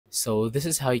So this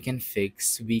is how you can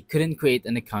fix we couldn't create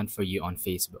an account for you on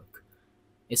Facebook.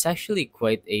 It's actually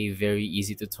quite a very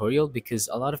easy tutorial because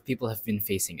a lot of people have been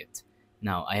facing it.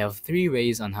 Now, I have three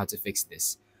ways on how to fix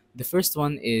this. The first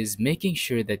one is making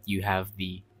sure that you have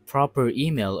the proper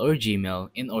email or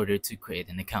Gmail in order to create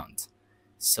an account.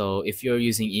 So if you're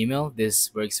using email,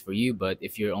 this works for you, but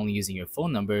if you're only using your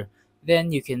phone number,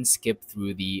 then you can skip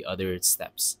through the other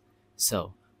steps.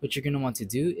 So what you're going to want to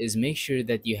do is make sure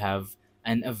that you have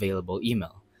an available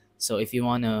email. So if you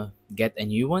want to get a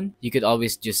new one, you could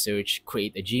always just search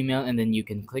create a Gmail and then you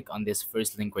can click on this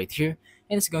first link right here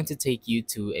and it's going to take you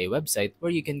to a website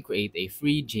where you can create a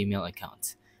free Gmail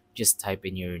account. Just type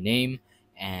in your name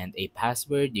and a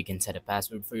password. You can set a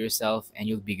password for yourself and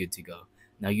you'll be good to go.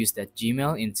 Now use that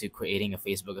Gmail into creating a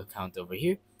Facebook account over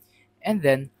here and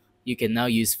then you can now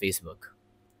use Facebook.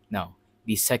 Now,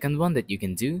 the second one that you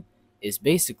can do is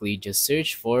basically just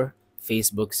search for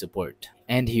Facebook support.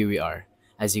 And here we are.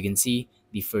 As you can see,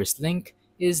 the first link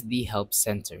is the Help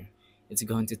Center. It's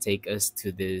going to take us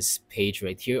to this page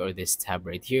right here or this tab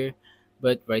right here.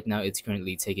 But right now it's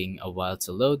currently taking a while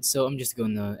to load, so I'm just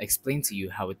going to explain to you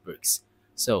how it works.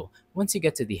 So, once you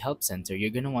get to the Help Center,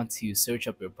 you're going to want to search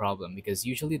up your problem because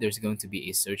usually there's going to be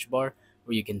a search bar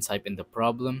where you can type in the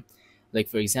problem. Like,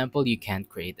 for example, you can't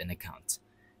create an account.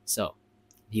 So,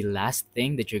 the last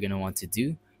thing that you're going to want to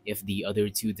do if the other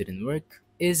two didn't work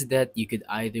is that you could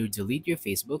either delete your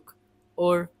Facebook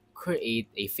or create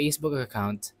a Facebook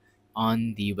account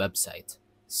on the website.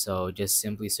 So just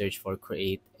simply search for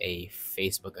create a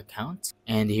Facebook account.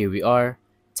 And here we are.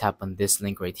 Tap on this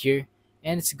link right here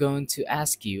and it's going to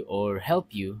ask you or help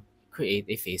you create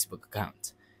a Facebook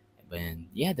account. And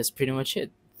yeah, that's pretty much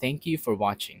it. Thank you for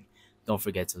watching. Don't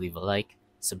forget to leave a like,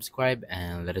 subscribe,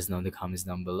 and let us know in the comments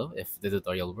down below if the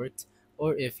tutorial worked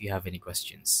or if you have any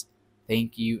questions.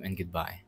 Thank you and goodbye.